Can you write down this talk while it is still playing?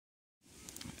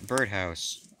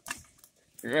Birdhouse.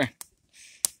 Yeah.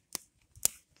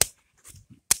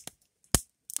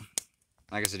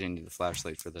 I guess I didn't need the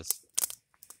flashlight for this.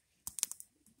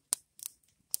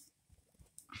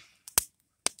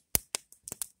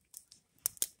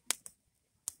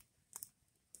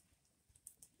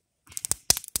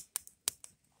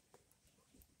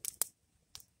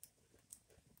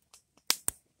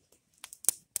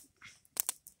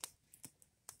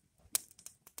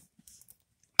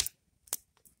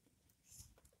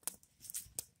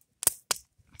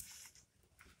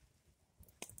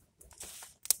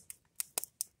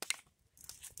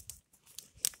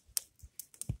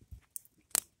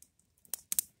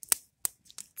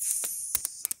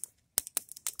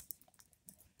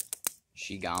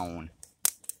 She gone.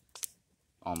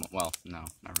 Well, no,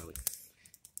 not really.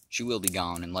 She will be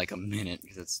gone in like a minute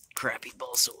because it's crappy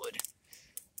balsa wood.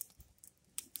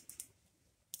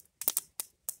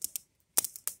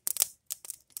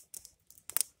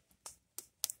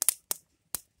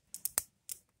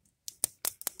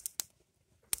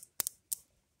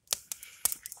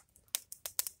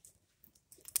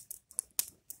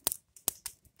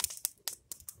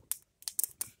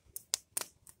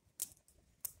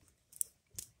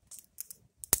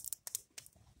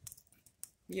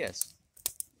 Yes.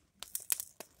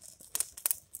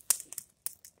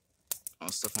 Oh,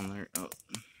 stuff on there. Oh.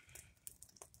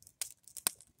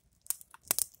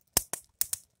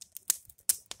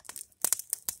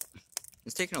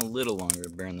 It's taking a little longer to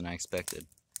burn than I expected.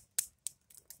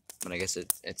 But I guess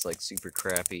it's like super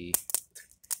crappy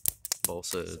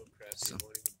balsa. So crappy, So, it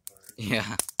won't even burn.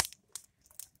 yeah.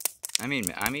 I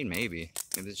mean, maybe.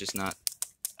 Maybe it's just not.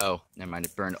 Oh, never mind.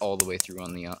 It burned all the way through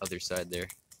on the other side there.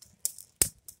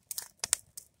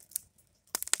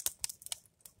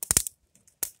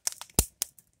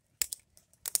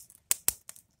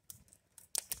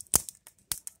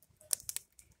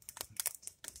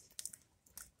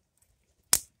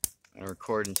 I'll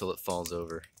record until it falls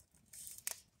over.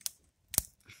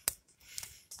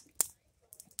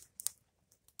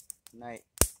 Night.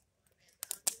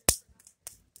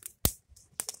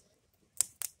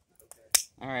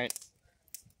 All right.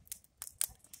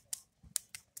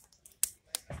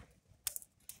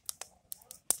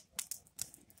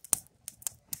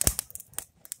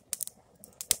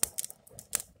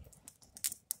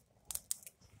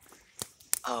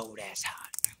 Oh, that's hot.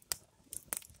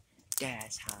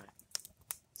 That's hot.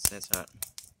 That's hot.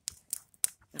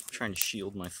 I'm trying to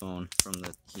shield my phone from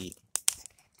the heat.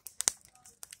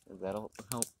 That'll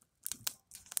help.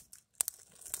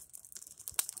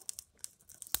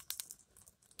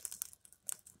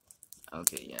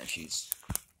 Okay, yeah,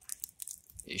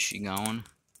 is she gone?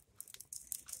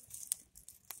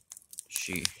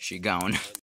 She gone.